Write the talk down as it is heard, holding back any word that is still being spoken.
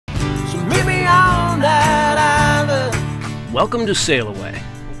Welcome to SailAway.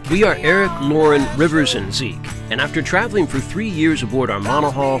 We are Eric, Lauren, Rivers, and Zeke, and after traveling for 3 years aboard our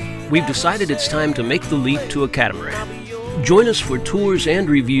monohull, we've decided it's time to make the leap to a catamaran. Join us for tours and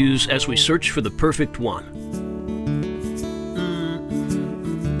reviews as we search for the perfect one.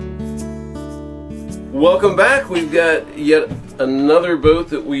 Welcome back. We've got yet another boat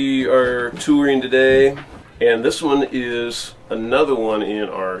that we are touring today, and this one is another one in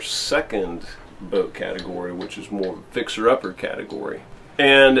our second boat category, which is more fixer-upper category.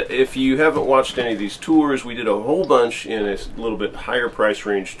 And if you haven't watched any of these tours, we did a whole bunch in a little bit higher price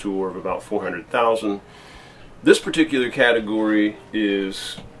range tour of about $400,000. This particular category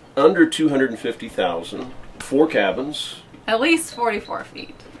is under $250,000, 4 cabins, at least 44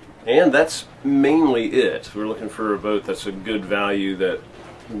 feet. And that's mainly it. We're looking for a boat that's a good value, that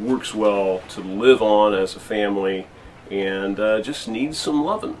works well to live on as a family, and just needs some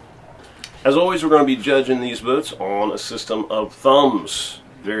loving. As always, we're going to be judging these boats on a system of thumbs.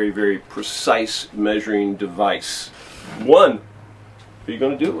 Very, very precise measuring device. 1. Are you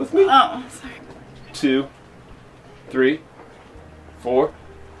going to do it with me? Oh, sorry. 2, 3, 4,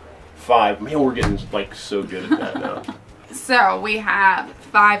 5. Man, we're getting like so good at that now. So we have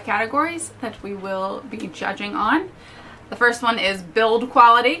 5 categories that we will be judging on. The first one is build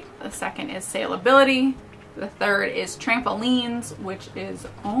quality. The second is sailability. The third is trampolines, which is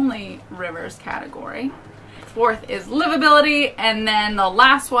only Rivers category. Fourth is livability, and then the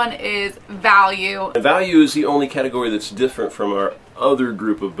last one is value. Value is the only category that's different from our other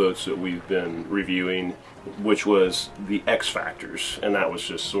group of boats that we've been reviewing, which was the X factors, and that was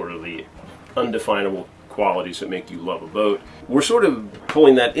just sort of the undefinable qualities that make you love a boat. We're sort of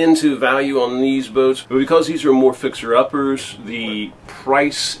pulling that into value on these boats, but because these are more fixer-uppers, the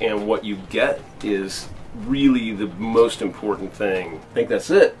price and what you get is really the most important thing. I think that's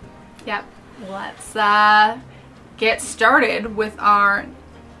it. Yep. Let's get started with our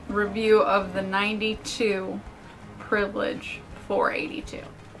review of the 92 Privilege 482.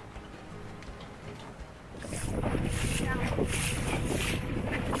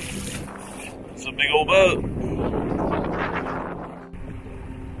 It's a big old boat.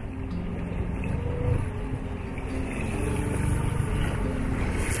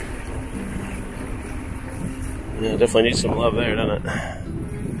 Yeah, definitely needs some love there, doesn't it?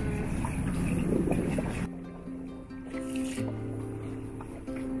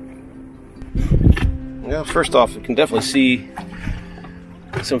 Yeah, first off, you can definitely see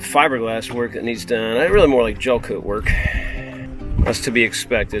some fiberglass work that needs done. Really more like gel coat work. That's to be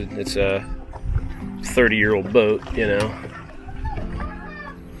expected. It's a 30-year-old boat, you know.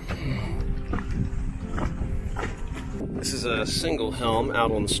 This is a single helm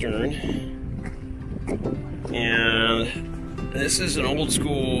out on the stern. And this is an old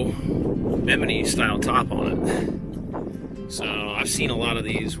school ebony style top on it. So I've seen a lot of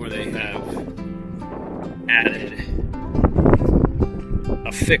these where they have added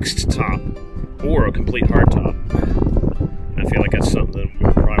a fixed top or a complete hard top. I feel like that's something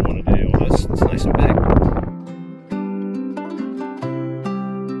we probably want to do. Well, it's nice and big.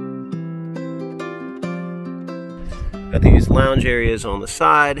 Got these lounge areas on the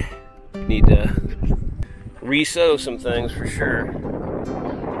side. Need to re-sew some things for sure.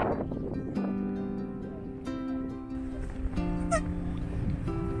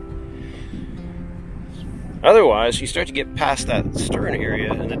 Otherwise, you start to get past that stern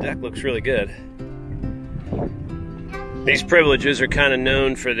area and the deck looks really good. These Privileges are kind of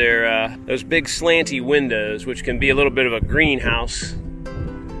known for their those big slanty windows, which can be a little bit of a greenhouse.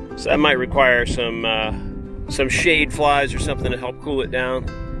 So that might require some shade flies or something to help cool it down.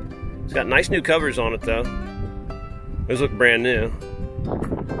 It's got nice new covers on it though. Those look brand new.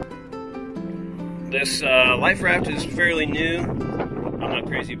 This life raft is fairly new. I'm not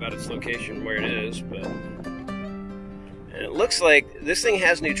crazy about its location where it is, but and it looks like this thing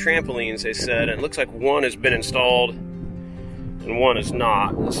has new trampolines, they said, and it looks like one has been installed and one is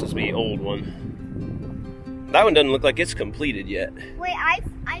not. This is the old one. That one doesn't look like it's completed yet. Wait, I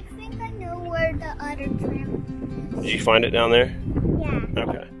think I know where the other trampoline is. Did you find it down there? Yeah.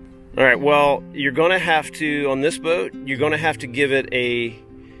 Okay. All right, well, you're going to have to, on this boat, you're going to have to give it a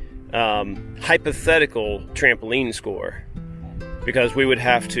hypothetical trampoline score, because we would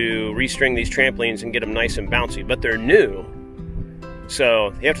have to restring these trampolines and get them nice and bouncy, but they're new,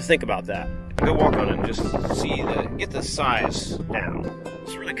 so you have to think about that. Go walk on it and just see get the size down.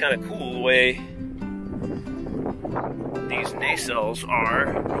 It's really kind of cool the way these nacelles are.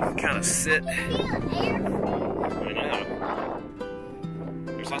 You can kind of sit. I know.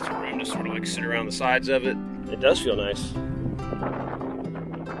 There's lots of room to sort of like sit around the sides of it. It does feel nice.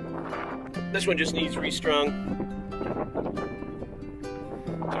 This one just needs restrung.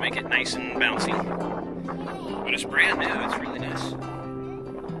 make it nice and bouncy. But it's brand new, it's really nice.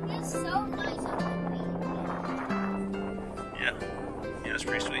 It's so nice on the Yeah, yeah, it's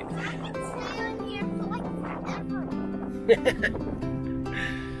pretty sweet. I can stay on here for like forever.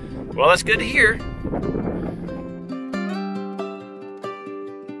 Well, that's good to hear.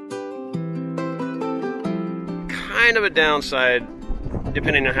 Kind of a downside,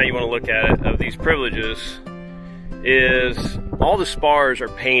 depending on how you want to look at it, of these privileges is all the spars are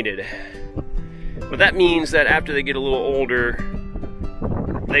painted. But that means that after they get a little older,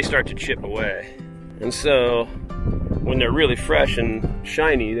 they start to chip away. And so when they're really fresh and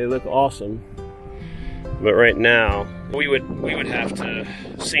shiny, they look awesome. But right now, we would have to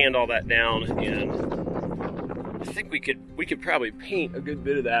sand all that down, and I think we could probably paint a good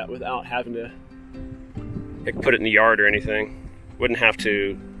bit of that without having to put it in the yard or anything. Wouldn't have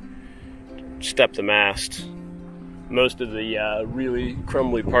to step the mast. Most of the really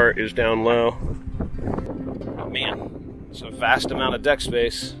crumbly part is down low. Man, it's a vast amount of deck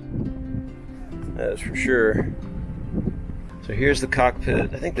space. That is for sure. So here's the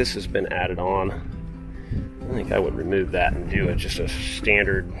cockpit. I think this has been added on. I think I would remove that and do it just a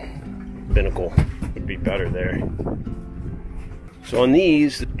standard binnacle would be better there. So on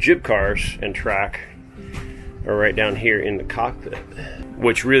these, the jib cars and track are right down here in the cockpit,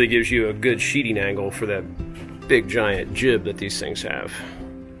 which really gives you a good sheeting angle for that big giant jib that these things have.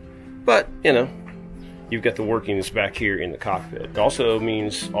 But, you know, you've got the workings back here in the cockpit. It also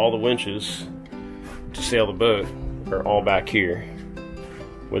means all the winches to sail the boat are all back here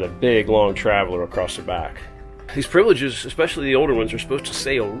with a big long traveler across the back. These privileges, especially the older ones, are supposed to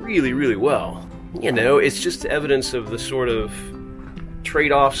sail really, really well. You know, it's just evidence of the sort of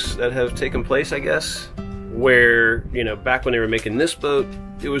trade-offs that have taken place, I guess, where, you know, back when they were making this boat,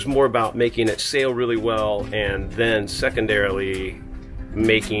 it was more about making it sail really well and then secondarily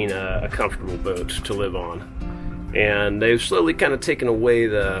making a comfortable boat to live on. And they've slowly kind of taken away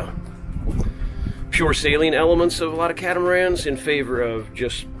the pure sailing elements of a lot of catamarans in favor of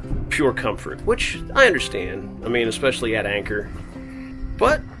just pure comfort, which I understand. I mean, especially at anchor.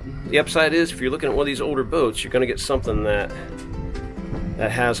 But the upside is, if you're looking at one of these older boats, you're going to get something that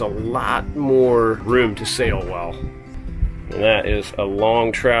has a lot more room to sail well. And that is a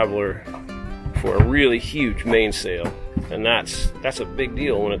long traveler for a really huge mainsail. And that's a big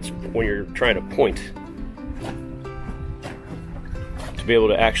deal when you're trying to point. To be able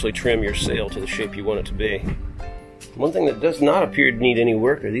to actually trim your sail to the shape you want it to be. One thing that does not appear to need any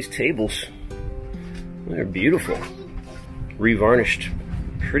work are these tables. They're beautiful. Revarnished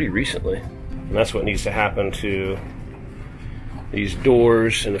pretty recently. And that's what needs to happen to these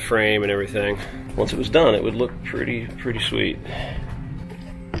doors and the frame and everything. Once it was done, it would look pretty sweet.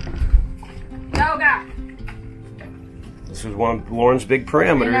 Yoga! This was one of Lauren's big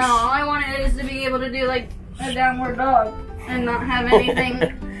parameters. No, all I wanted is to be able to do like a downward dog and not have anything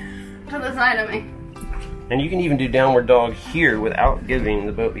to the side of me. And you can even do downward dog here without giving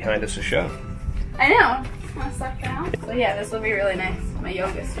the boat behind us a show. I know. Want to suck down? So yeah, this will be really nice. My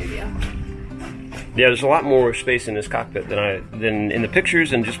yoga studio. Yeah, there's a lot more space in this cockpit than in the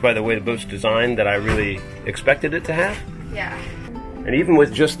pictures and just by the way the boat's designed that I really expected it to have. Yeah. And even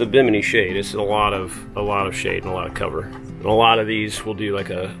with just the bimini shade, it's a lot of shade and a lot of cover. And a lot of these will do like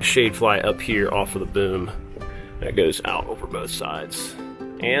a shade fly up here off of the boom that goes out over both sides.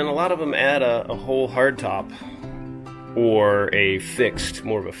 And a lot of them add a whole hardtop or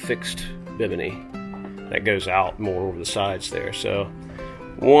more of a fixed bimini that goes out more over the sides there. So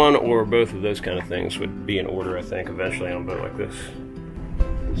one or both of those kind of things would be in order, I think, eventually on a boat like this.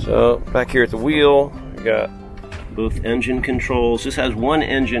 So back here at the wheel, we got both engine controls. This has one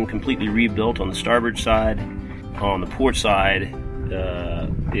engine completely rebuilt on the starboard side. On the port side,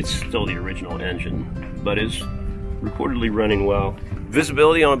 it's still the original engine, but is reportedly running well.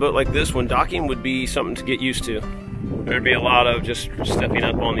 Visibility on a boat like this when docking would be something to get used to. There'd be a lot of just stepping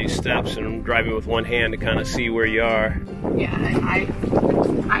up on these steps and driving with one hand to kind of see where you are. Yeah,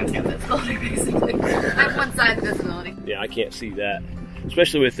 I'm no visibility basically. I have one side visibility. Yeah, I can't see that.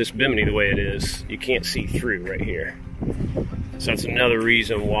 Especially with this bimini the way it is, you can't see through right here. So that's another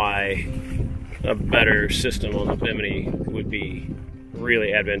reason why a better system on the bimini would be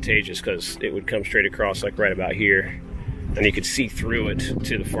really advantageous, because it would come straight across like right about here. And you could see through it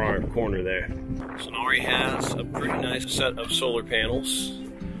to the far corner there. So Nari has a pretty nice set of solar panels.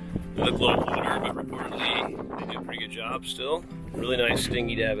 They look a little older, but reportedly they do a pretty good job still. Really nice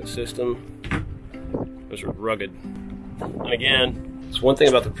Stingy Davit system. Those are rugged. And again, so one thing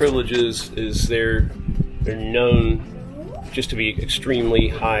about the privileges is they're known just to be extremely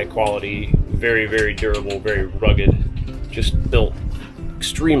high quality, very, very durable, very rugged, just built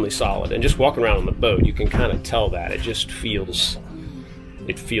extremely solid. And just walking around on the boat, you can kind of tell that. It just feels,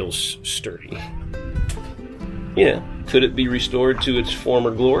 sturdy. Yeah, could it be restored to its former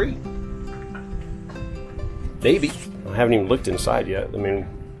glory? Maybe. I haven't even looked inside yet. I mean,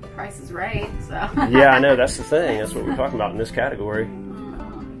 Price is Right, so. yeah, I know, that's the thing. That's what we're talking about in this category.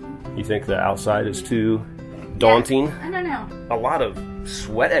 You think the outside is too daunting? Yeah, I don't know. A lot of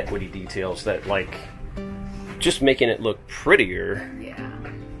sweat equity details that, like, just making it look prettier. Yeah.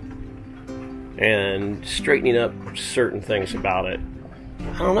 And straightening up certain things about it.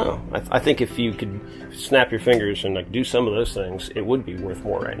 I don't know. I think if you could snap your fingers and like do some of those things, it would be worth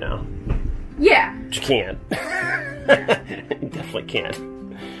more right now. Yeah. But you can't. You definitely can't.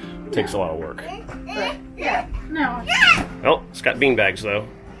 It takes a lot of work. But, yeah. No. Oh, it's got bean bags though.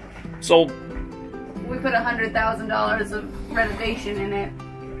 Sold. We put $100,000 of renovation in it.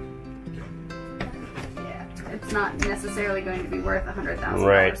 Yeah. It's not necessarily going to be worth $100,000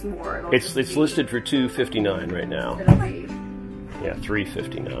 right. more. It's listed for $259 right now. It'll be. Yeah,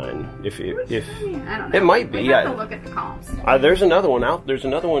 $359. If I don't know. it might be. We have to look at the comps. There's another one out. There's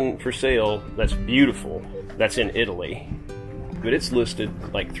another one for sale that's beautiful. That's in Italy, but it's listed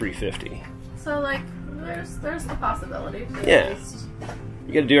like $350. So like, there's the possibility. Yeah.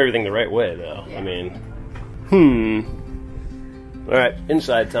 You got to do everything the right way, though. Yeah. I mean, All right,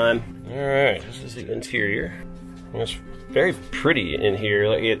 inside time. All right, this is the interior. It's very pretty in here.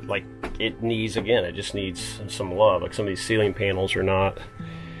 It needs, again, it just needs some love. Like some of these ceiling panels are not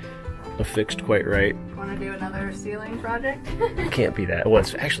affixed quite right. Want to do another ceiling project? It can't be that. Well,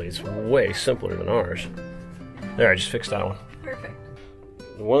 it's way simpler than ours. There, I just fixed that one. Perfect.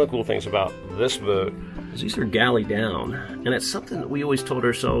 One of the cool things about this boat is these are galley down, and it's something that we always told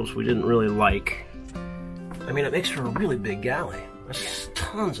ourselves we didn't really like. I mean, it makes for a really big galley. There's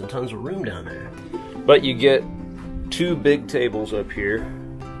tons and tons of room down there. But you get two big tables up here.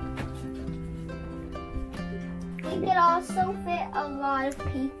 It could also fit a lot of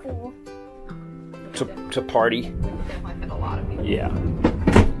people. To party. Definitely fit a lot of people. Yeah.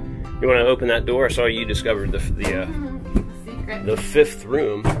 You want to open that door? I saw you discovered the Secret. the fifth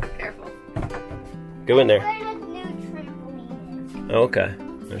room. Careful. Go in there. Where the new trampoline is. Oh, okay.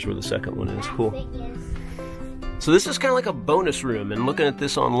 There's where the second one is. Cool. Big is. So this is kind of like a bonus room, and looking at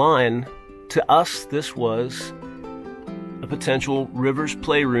this online, to us this was a potential Rivers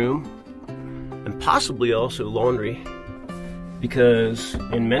playroom and possibly also laundry, because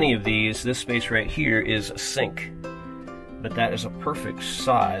in many of these, this space right here is a sink, but that is a perfect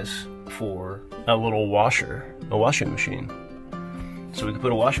size for a little washer, a washing machine. So we could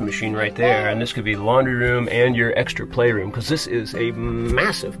put a washing machine right there, and this could be the laundry room and your extra playroom, because this is a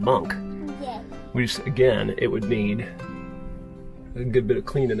massive bunk. Yeah. Again, it would need a good bit of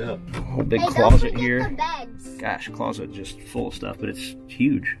cleaning up. A big Hey, don't closet forget here. the beds. Gosh, closet just full of stuff, but it's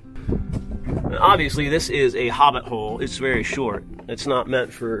huge. And obviously, this is a hobbit hole. It's very short. It's not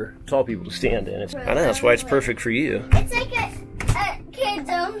meant for tall people to stand in. I know, that's why it's perfect for you. It's like a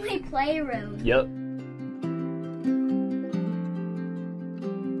kids-only playroom. Yep.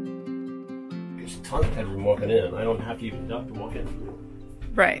 There's a ton of headroom walking in. I don't have to even duck to walk in.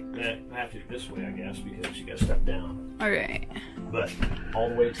 Right. I have to do it this way, I guess, because you got to step down. Okay. But all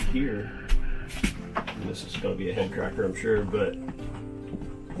the way to here, and this is going to be a head cracker, I'm sure, but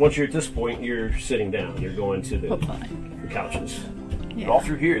once you're at this point, you're sitting down. You're going to the couches. Yeah. But all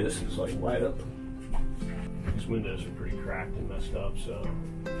through here, this is like wide open. These windows are pretty cracked and messed up, so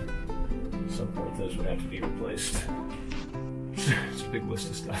at some point those would have to be replaced. It's a big list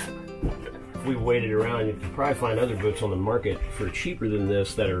of stuff. If we waited around, you'd probably find other boats on the market for cheaper than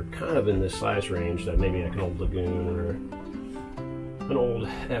this that are kind of in this size range, that maybe like an old Lagoon or an old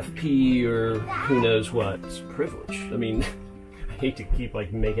FP or who knows what. It's a privilege. I mean, I hate to keep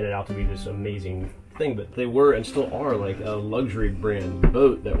like making it out to be this amazing thing, but they were and still are like a luxury brand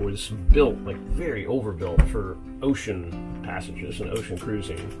boat that was built, like very overbuilt for ocean passages and ocean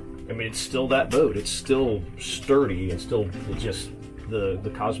cruising. I mean, it's still that boat. It's still sturdy and still, it just,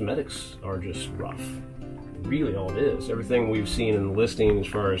 the cosmetics are just rough. Really all it is. Everything we've seen in the listing as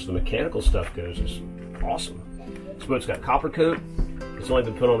far as the mechanical stuff goes is awesome. This boat's got copper coat. It's only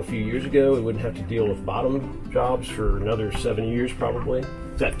been put on a few years ago. We wouldn't have to deal with bottom jobs for another 7 years probably.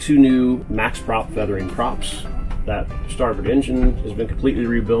 It's got two new max prop feathering props. That starboard engine has been completely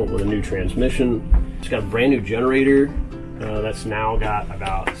rebuilt with a new transmission. It's got a brand new generator that's now got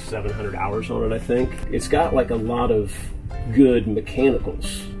about 700 hours on it, I think. It's got like a lot of good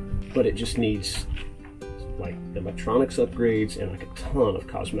mechanicals, but it just needs like electronics upgrades and like a ton of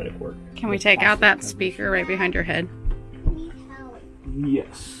cosmetic work. Can we take out that speaker right behind your head?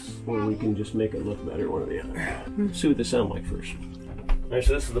 Yes, or we can just make it look better, one or the other. See what they sound like first. Alright,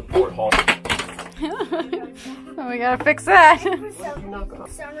 so this is the port hall. Oh, we gotta fix that. For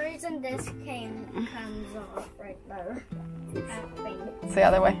some reason, this comes off right there. It's the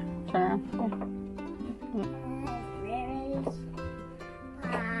other way. Turn around.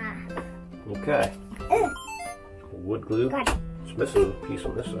 Okay. Wood glue. It's missing a piece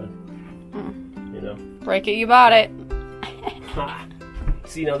on this side. You know. Break it, you bought it.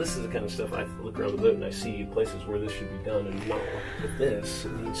 See, now this is the kind of stuff I look around the boat and I see places where this should be done, and no, with this,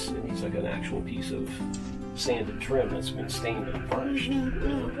 it needs like an actual piece of sanded trim that's been stained and varnished. You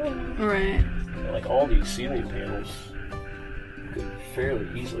know? Right. And like all these ceiling panels could fairly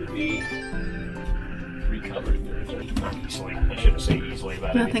easily be recovered. Not easily. I shouldn't say easily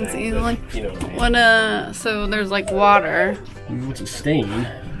about Nothing's anything. easily. But, you know what I mean. So there's like water. It's a stain,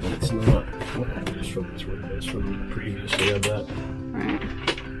 but it's not. It's from the previous. We had that. Right.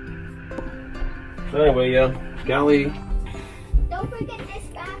 So anyway, galley. Don't forget this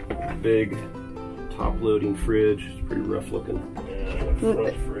bathroom. Big top-loading fridge. It's pretty rough looking. And a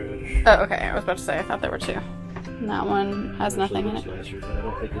front fridge. Oh, okay. I was about to say I thought there were two. And that one has nothing in it. Nicer, but I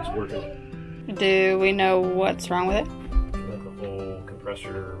don't think it's working. Do we know what's wrong with it? Like the whole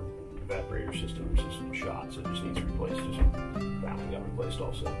compressor evaporator system is just shot, so it just needs replaced. Just that one got replaced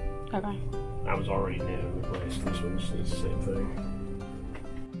also. Okay. That was already new and replaced. This one just needs the same thing.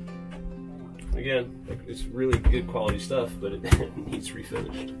 Again, it's really good quality stuff, but it needs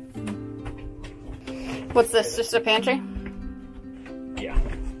refinished. What's this? Just a pantry? Yeah.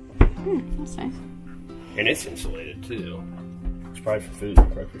 That's nice. And it's insulated too. It's probably for food.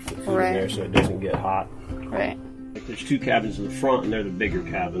 Probably for food in there so it doesn't get hot. Right. There's two cabins in the front, and they're the bigger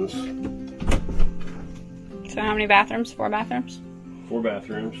cabins. So how many bathrooms? 4 bathrooms? 4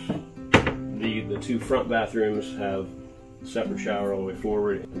 bathrooms. The two front bathrooms have a separate shower all the way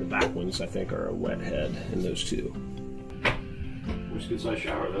forward, and the back ones I think are a wet head in those two. It's a good sized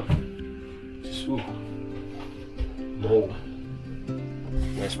shower though. Just, ooh. Mold.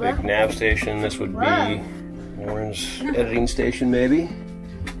 Nice big nav station. This would be Warren's editing station maybe.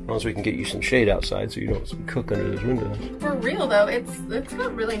 As long as we can get you some shade outside so you don't cook under those windows. For real though, it's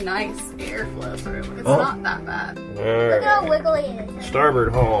got really nice airflow through. It's not that bad. Look how wiggly it is.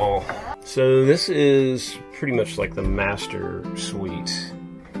 Starboard hall. So this is pretty much like the master suite.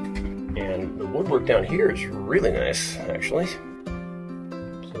 And the woodwork down here is really nice, actually.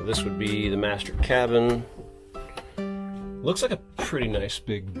 So this would be the master cabin. Looks like a pretty nice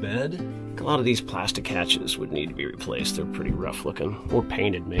big bed. A lot of these plastic hatches would need to be replaced. They're pretty rough looking. Or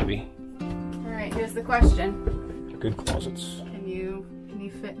painted, maybe. Alright, here's the question. Good closets. Can you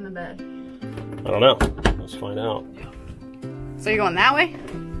fit in the bed? I don't know. Let's find out. So you're going that way?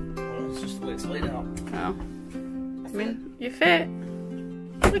 Well, it's just the way it's laid out. Oh. I mean, you fit.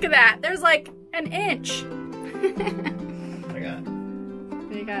 Look at that. There's like an inch. I got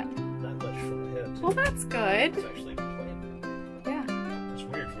You got. that much from the head. Well, that's good. It's actually plain. Yeah. It's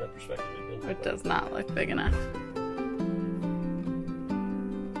weird from that perspective. It does not look big enough.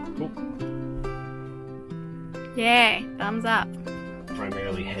 Cool. Yay. Thumbs up.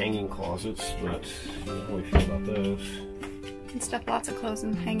 Primarily hanging closets, but I don't really feel about those. You can stuff lots of clothes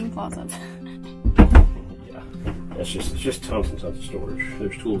in hanging closets. Yeah. It's just tons and tons of storage.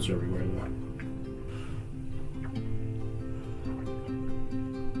 There's tools everywhere though.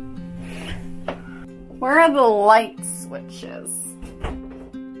 Where are the light switches?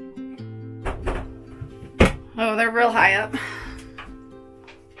 Oh, they're real high up.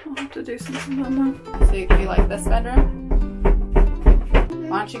 I'll have to do something about that. So you like this bedroom?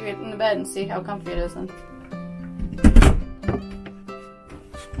 Why don't you get in the bed and see how comfy it is then?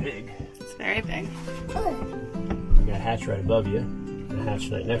 It's big. It's very big. You got a hatch right above you, and a hatch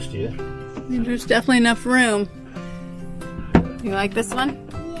right next to you. There's definitely enough room. You like this one?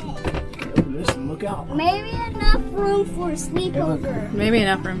 Open this and look out. Maybe enough room for a sleepover. Maybe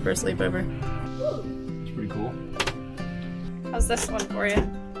enough room for a sleepover. It's pretty cool. How's this one for you?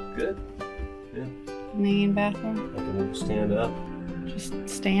 Good. Yeah. Main bathroom. I can stand up. Just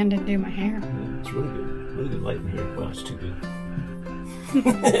stand and do my hair. Yeah, it's really good. Really good light in here. Well, it's too good.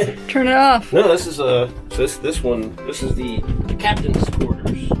 Turn it off. No, this is this one. This is the captain's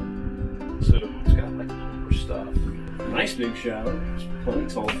quarters. So it's got like more stuff. Nice big shower. It's plenty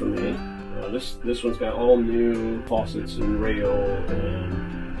tall for me. This one's got all new faucets and rail,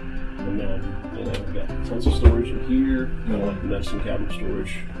 and then we've got tons of storage in here. Kind of like the medicine cabinet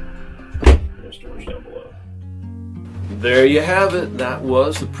storage. And storage down below. There you have it. That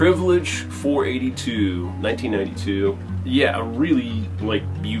was the Privilege 482, 1992. Yeah, a really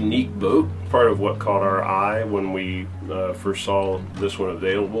unique boat. Part of what caught our eye when we first saw this one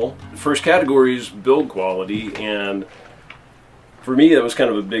available. The first category is build quality, and For me, that was kind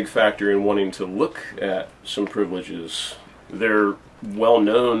of a big factor in wanting to look at some privileges. They're well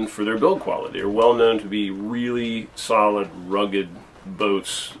known for their build quality. They're well known to be really solid, rugged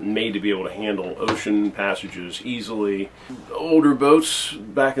boats made to be able to handle ocean passages easily. Older boats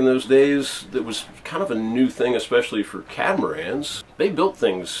back in those days, that was kind of a new thing, especially for catamarans. They built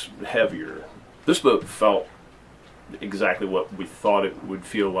things heavier. This boat felt exactly what we thought it would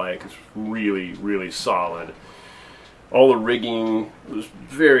feel like. It's really, really solid. All the rigging was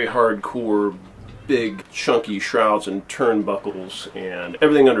very hardcore, big chunky shrouds and turnbuckles, and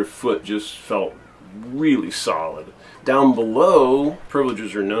everything underfoot just felt really solid. Down below,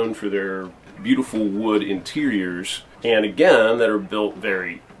 privileges are known for their beautiful wood interiors, and again, that are built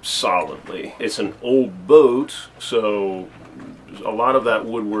very solidly. It's an old boat, so a lot of that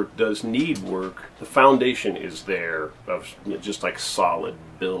woodwork does need work. The foundation is there of just like solid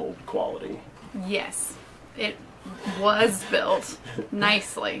build quality. Yes, it was built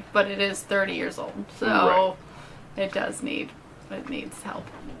nicely, but it is 30 years old, so it needs help.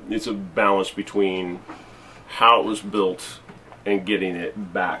 It's a balance between how it was built and getting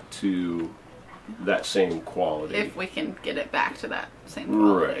it back to that same quality. If we can get it back to that same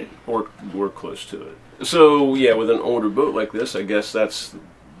quality. Right, or close to it. So yeah, with an older boat like this, I guess that's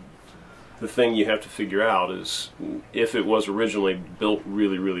the thing you have to figure out, is if it was originally built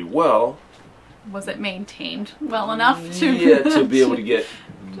really, really well, was it maintained well enough to to be able to get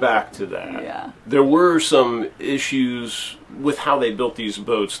back to that. Yeah. There were some issues with how they built these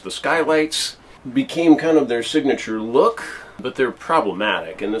boats. The skylights became kind of their signature look, but they're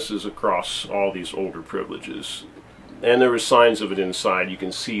problematic, and this is across all these older privileges. And there were signs of it inside. You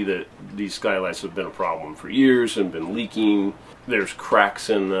can see that these skylights have been a problem for years and been leaking. There's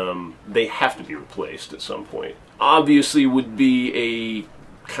cracks in them. They have to be replaced at some point. Obviously would be a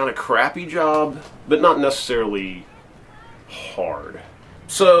kind of crappy job, but not necessarily hard.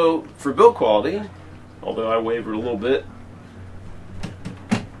 So for build quality, although I wavered a little bit,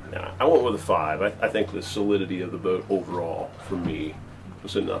 I went with a 5. I think the solidity of the boat overall for me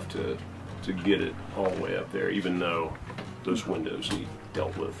was enough to get it all the way up there, even though those windows need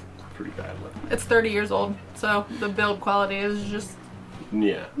dealt with pretty badly. It's 30 years old, so the build quality is just,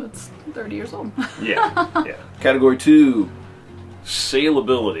 yeah, it's 30 years old. Yeah. Category 2,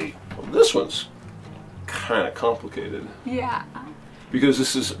 sailability. Well, this one's kind of complicated. Yeah. Because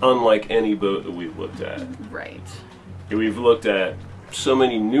this is unlike any boat that we've looked at. Right. We've looked at so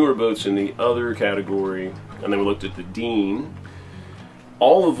many newer boats in the other category, and then we looked at the Dean,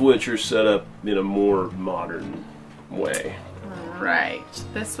 all of which are set up in a more modern way. Right.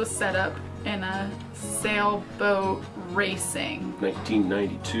 This was set up in a sailboat racing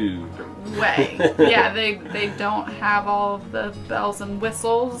 1992 way. Yeah, they don't have all of the bells and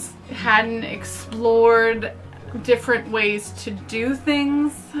whistles. Hadn't explored different ways to do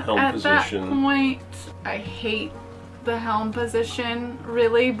things helm at position. That point. I hate the helm position,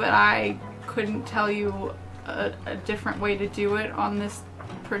 really, but I couldn't tell you a different way to do it on this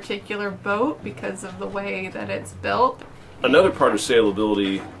particular boat because of the way that it's built. Another part of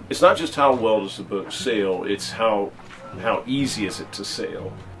sailability, it's not just how well does the boat sail, it's how easy is it to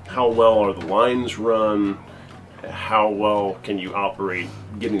sail. How well are the lines run? How well can you operate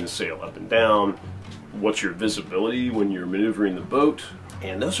getting the sail up and down? What's your visibility when you're maneuvering the boat?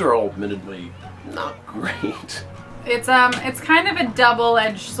 And those are all admittedly not great. It's kind of a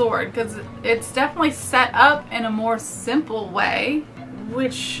double-edged sword, because it's definitely set up in a more simple way,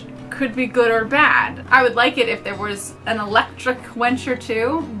 which could be good or bad. I would like it if there was an electric winch or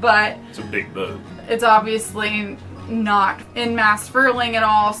two, but it's a big boat. It's obviously not in mass furling at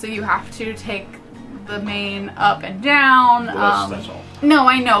all, so you have to take the main up and down. Well, that's all. No,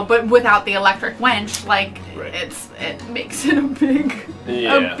 I know, but without the electric winch, like, right. it makes it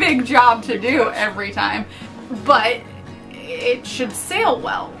a big job to do every time. But it should sail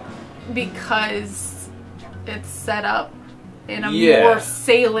well because it's set up in a more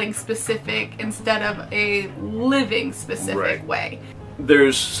sailing specific instead of a living specific way.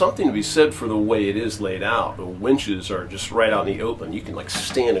 There's something to be said for the way it is laid out. The winches are just right out in the open. You can like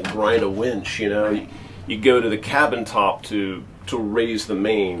stand and grind a winch, you know. You go to the cabin top to raise the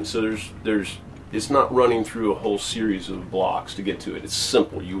main. So it's not running through a whole series of blocks to get to it. It's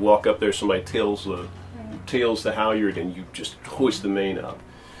simple. You walk up there, somebody tails the halyard, and you just hoist the main up.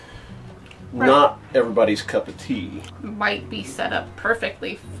 Right. Not everybody's cup of tea. Might be set up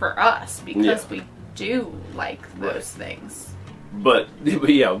perfectly for us because we do like those things. But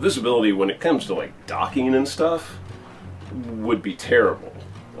yeah, visibility when it comes to like docking and stuff would be terrible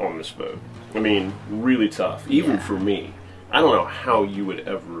on this boat. I mean, really tough, even for me. I don't know how you would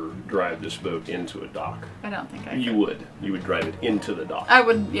ever drive this boat into a dock. I don't think I You would. You would drive it into the dock. I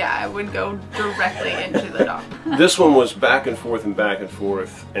would, yeah, I would go directly into the dock. This one was back and forth,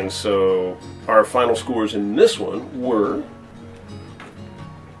 and so our final scores in this one were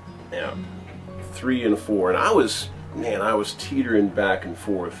 3 and 4, and I was teetering back and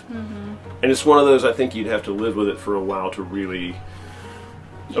forth. And it's one of those, I think you'd have to live with it for a while to really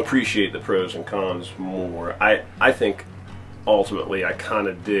appreciate the pros and cons more. I think ultimately I kind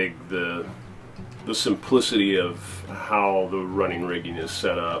of dig the simplicity of how the running rigging is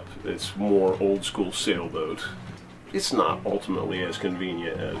set up. It's more old school sailboat. It's not ultimately as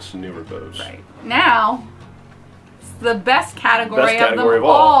convenient as newer boats. Right. Now, it's the best category of them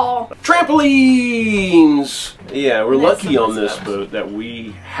all. Trampolines! Yeah, we're lucky on this boat that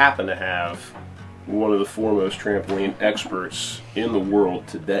we happen to have one of the foremost trampoline experts in the world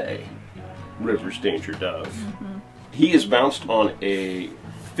today, Rivers Danger Dove. He has bounced on a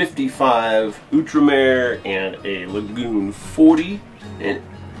 55 Outremer and a Lagoon 40 and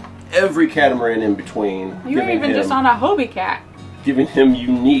every catamaran in between. You were even just on a Hobie Cat. Giving him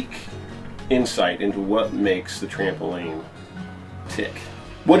unique insight into what makes the trampoline tick.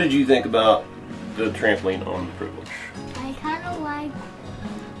 What did you think about the trampoline on the Privilege? I kind of like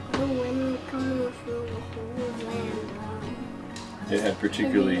the wind coming through the holes and It had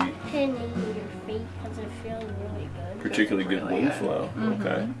particularly hitting your feet because it feels really good. particularly good wind flow.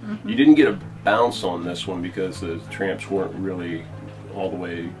 Okay. You didn't get a bounce on this one because the tramps weren't really all the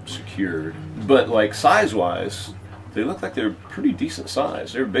way secured. But like size-wise, they look like they're pretty decent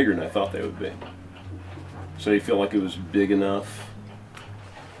size. They're bigger than I thought they would be. So you feel like it was big enough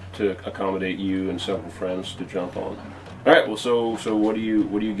to accommodate you and several friends to jump on. All right. Well, so what do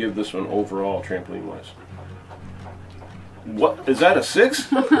you give this one overall, trampoline-wise? What is that, a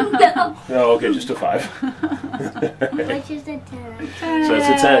 6? No. Oh, okay, just a 5. Which is a 10. So it's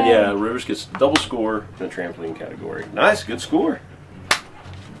a 10. Yeah, Rivers gets double score in the trampoline category. Nice, good score.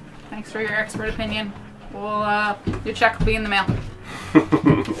 Thanks for your expert opinion. Well, your check will be in the mail.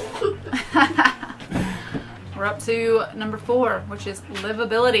 We're up to number 4, which is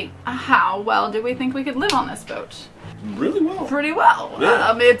livability. How well do we think we could live on this boat? Really well. Pretty well.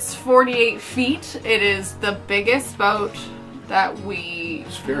 Yeah. It's 48 feet. It is the biggest boat that we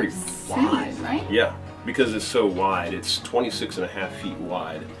It's very seen, wide, right? Yeah, because it's so wide. It's 26.5 feet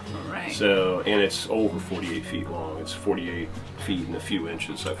wide. Right. So, and it's over 48 feet long. It's 48 feet and a few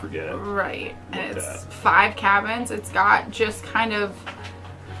inches, I forget. Right. And Look it's at that. 5 cabins. It's got just kind of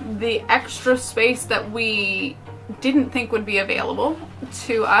the extra space that we didn't think would be available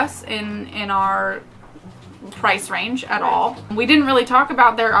to us in our price range at all. We didn't really talk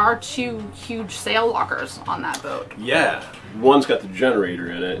about there are 2 huge sail lockers on that boat. Yeah, one's got the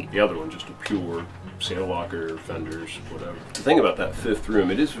generator in it. The other one just a pure sail locker, fenders, whatever. The thing about that 5th room,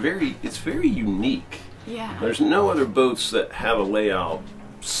 it's very unique. Yeah. There's no other boats that have a layout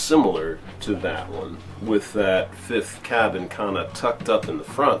similar to that one, with that 5th cabin kind of tucked up in the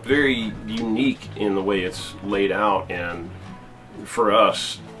front. Very unique in the way it's laid out, and for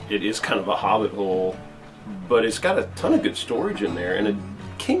us, it is kind of a hobbit hole, but it's got a ton of good storage in there and a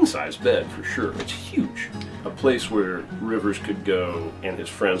king-size bed for sure. It's huge. A place where Rivers could go and his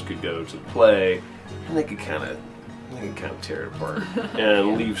friends could go to play, and they could kind of tear it apart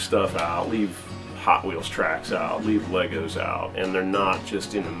and leave stuff out, leave Hot Wheels tracks out, leave Legos out, and they're not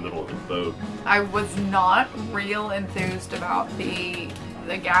just in the middle of the boat. I was not real enthused about the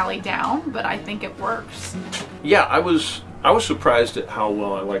galley down, but I think it works. Yeah, I was surprised at how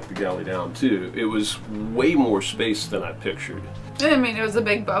well I liked the galley down too. It was way more space than I pictured. I mean, it was a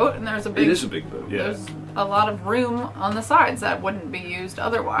big boat, and there's a big. It is a big boat, yeah. There's a lot of room on the sides that wouldn't be used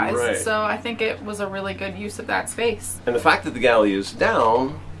otherwise. Right. So I think it was a really good use of that space. And the fact that the galley is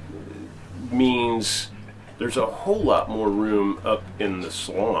down means there's a whole lot more room up in the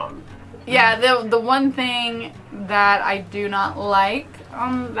salon. Yeah, the one thing that I do not like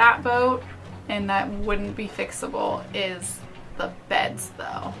on that boat, and that wouldn't be fixable, is the beds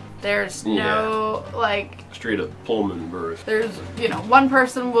though. There's no, like... Straight up Pullman berth. There's, one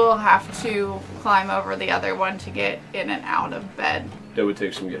person will have to climb over the other one to get in and out of bed. That would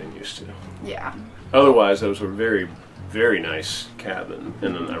take some getting used to. Yeah. Otherwise, that was a very, very nice cabin.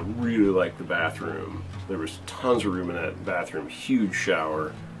 And then I really liked the bathroom. There was tons of room in that bathroom. Huge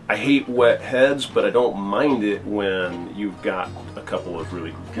shower. I hate wet heads, but I don't mind it when you've got a couple of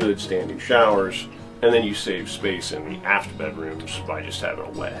really good standing showers. And then you save space in the aft bedrooms by just having a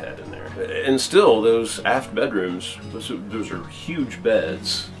wet head in there. And still, those aft bedrooms, those are huge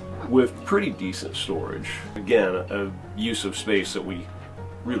beds with pretty decent storage. Again, a use of space that we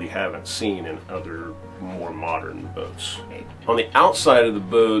really haven't seen in other more modern boats. On the outside of the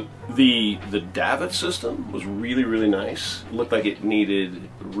boat, the davit system was really, really nice. It looked like it needed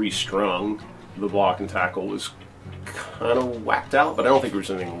restrung. The block and tackle was kind of whacked out, but I don't think there was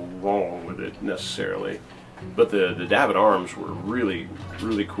anything wrong with it necessarily. But the davit arms were really,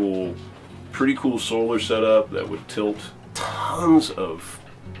 really cool. Pretty cool solar setup that would tilt. Tons of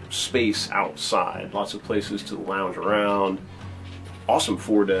space outside, lots of places to lounge around. Awesome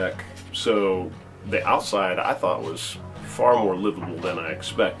foredeck. So the outside I thought was far more livable than I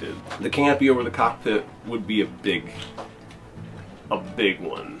expected. The canopy over the cockpit would be a big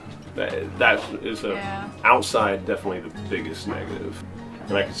one. That is outside definitely the biggest negative.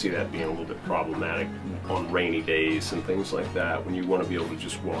 And I can see that being a little bit problematic on rainy days and things like that, when you want to be able to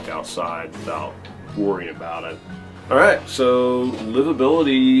just walk outside without worrying about it. Alright, so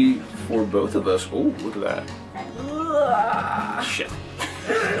livability for both of us. Oh, look at that. Shit.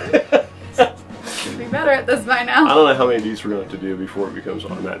 Should be better at this by now. I don't know how many of these we're going to have to do before it becomes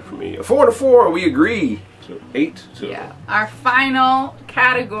automatic for me. A 4 and a 4, we agree. So 8 to... Yeah. Our final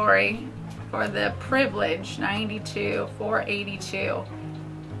category for the privilege, 92, 482,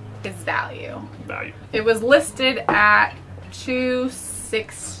 is value. Value. It was listed at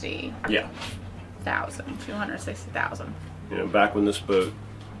 260. Yeah. 260,000. You know, back when this boat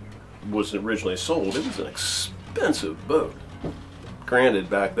was originally sold, it was an expensive boat. Granted,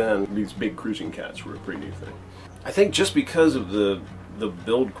 back then, these big cruising cats were a pretty new thing. I think just because of the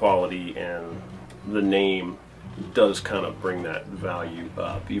build quality and the name does kind of bring that value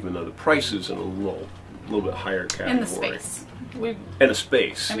up, even though the price is in a little bit higher category. In the space. In a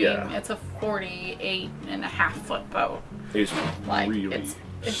space, I mean, yeah. It's a 48.5-foot boat. It's like, really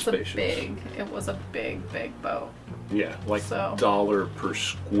spacious. It was a big boat. Yeah, like so, dollar per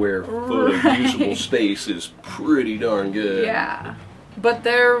square foot of usable space is pretty darn good. Yeah, but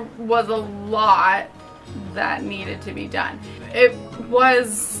there was a lot that needed to be done. It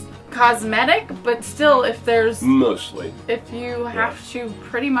was cosmetic, but still, if there's... Mostly. If you have to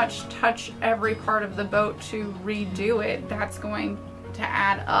pretty much touch every part of the boat to redo it, that's going to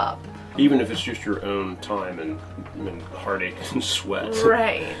add up. Even if it's just your own time and heartache and sweat.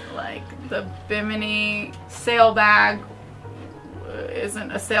 Right. Like the Bimini sail bag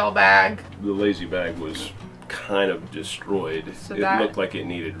isn't a sail bag. The lazy bag was kind of destroyed. So it looked like it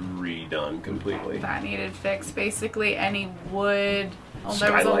needed redone completely. That needed fixed. Basically any wood. Well,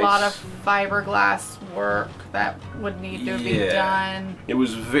 there was Skylights. a lot of fiberglass work that would need to be done. It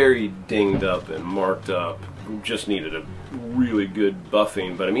was very dinged up and marked up. Just needed a really good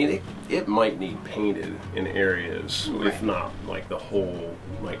buffing, but I mean it might need painted in areas, if not like the whole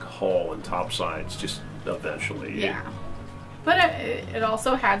hull and top sides just eventually. Yeah. But it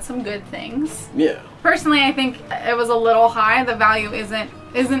also had some good things. Yeah. Personally, I think it was a little high. The value isn't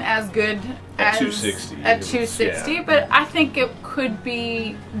as good at as 260. At 260, but I think it could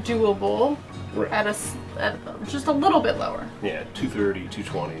be doable at just a little bit lower. Yeah, 230,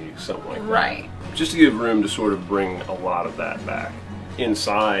 220, something like that. Right. Just to give room to sort of bring a lot of that back.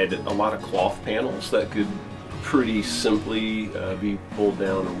 Inside, a lot of cloth panels that could pretty simply be pulled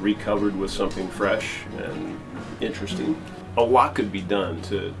down and recovered with something fresh and interesting. A lot could be done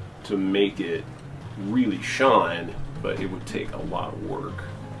to make it really shine, but it would take a lot of work.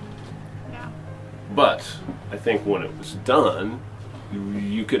 Yeah. But I think when it was done,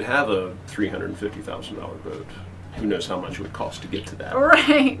 you could have a $350,000 boat. Who knows how much it would cost to get to that?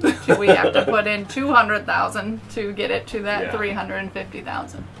 Right. We have to put in $200,000 to get it to that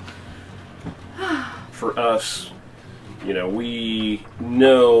 $350,000. For us, you know, we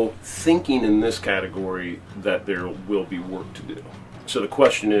know, thinking in this category, that there will be work to do. So the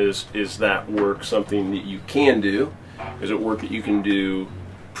question is that work something that you can do? Is it work that you can do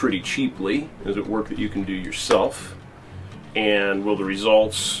pretty cheaply? Is it work that you can do yourself? And will the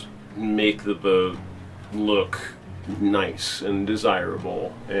results make the boat look nice and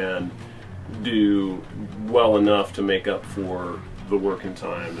desirable and do well enough to make up for the work and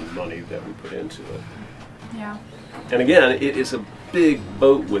time and money that we put into it? Yeah. And again, it is a big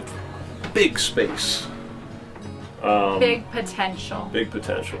boat with big space. Big potential. Big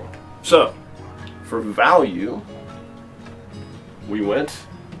potential. So, for value, we went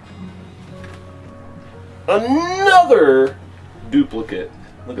another duplicate.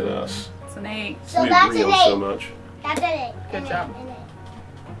 Look at us. It's an 8. So we that's agree an on 8. so much. That's an 8. Good job.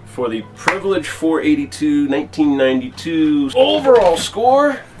 For the Privilege 482 1992 overall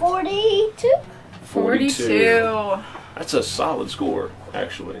score, 42? 42. That's a solid score,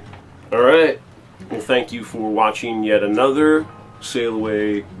 actually. Alright, well, thank you for watching yet another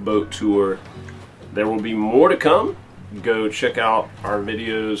SailAway boat tour. There will be more to come, go check out our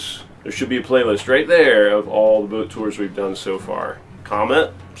videos. There should be a playlist right there of all the boat tours we've done so far.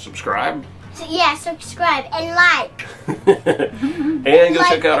 Comment, subscribe. So, yeah, subscribe and like. And go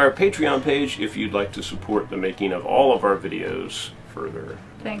check out our Patreon page if you'd like to support the making of all of our videos further.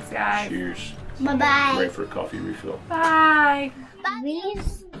 Thanks, guys. Cheers. Bye-bye. Ready for a coffee refill. Bye.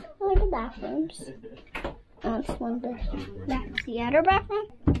 These are the bathrooms. That's one bed. That's the other bathroom.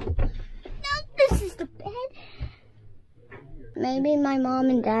 No, this is the bed. Maybe my mom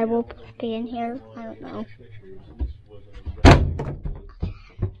and dad will be in here. I don't know.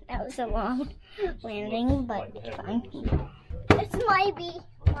 That was a long landing, but it's fine. This might be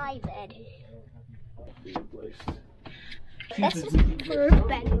my bed. This is the first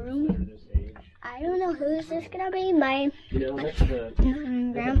bedroom. I don't know whose this is gonna be. My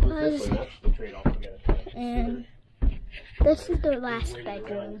grandpa's. And this is the last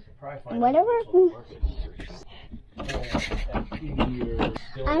bedroom. And whatever. I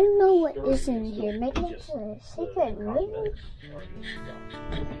don't know what is in here. Maybe it's a secret room?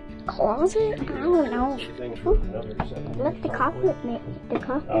 Closet? I don't know. Look, the coffee.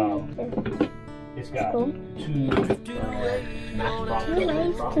 It's got cool. two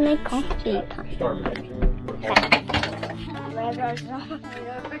ways to make coffee.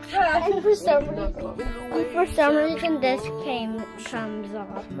 And for some reason, this comes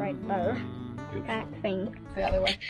off right there. That thing. The other way.